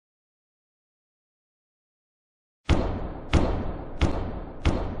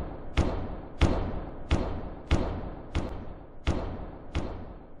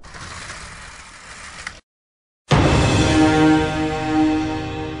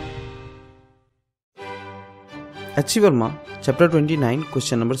H.C. Verma, Chapter 29,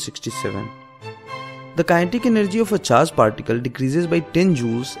 Question number 67. The kinetic energy of a charged particle decreases by 10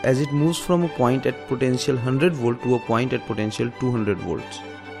 joules as it moves from a point at potential 100 volt to a point at potential 200 volts.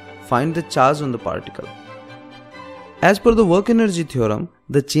 Find the charge on the particle. As per the work energy theorem,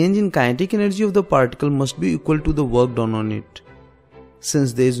 the change in kinetic energy of the particle must be equal to the work done on it.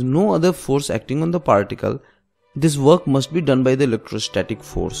 Since there is no other force acting on the particle, this work must be done by the electrostatic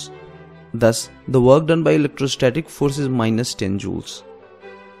force. Thus, the work done by electrostatic force is minus 10 joules.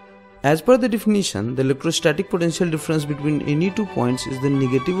 As per the definition, the electrostatic potential difference between any two points is the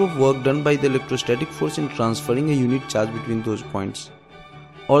negative of work done by the electrostatic force in transferring a unit charge between those points.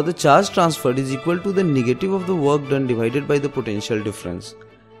 Or the charge transferred is equal to the negative of the work done divided by the potential difference.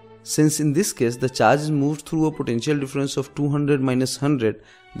 Since in this case the charge is moved through a potential difference of 200 minus 100,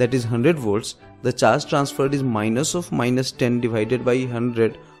 that is 100 volts, the charge transferred is minus of minus 10 divided by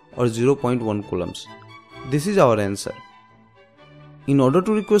 100 or 0.1 coulombs. This is our answer. In order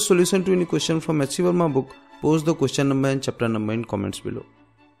to request solution to any question from H.C. Verma book, post the question number and chapter number in comments below.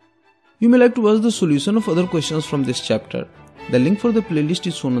 You may like to watch the solution of other questions from this chapter. The link for the playlist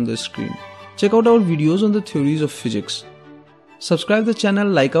is shown on the screen. Check out our videos on the theories of physics. Subscribe the channel,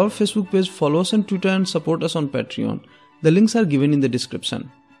 like our Facebook page, follow us on Twitter and support us on Patreon. The links are given in the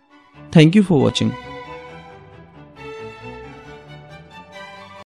description. Thank you for watching.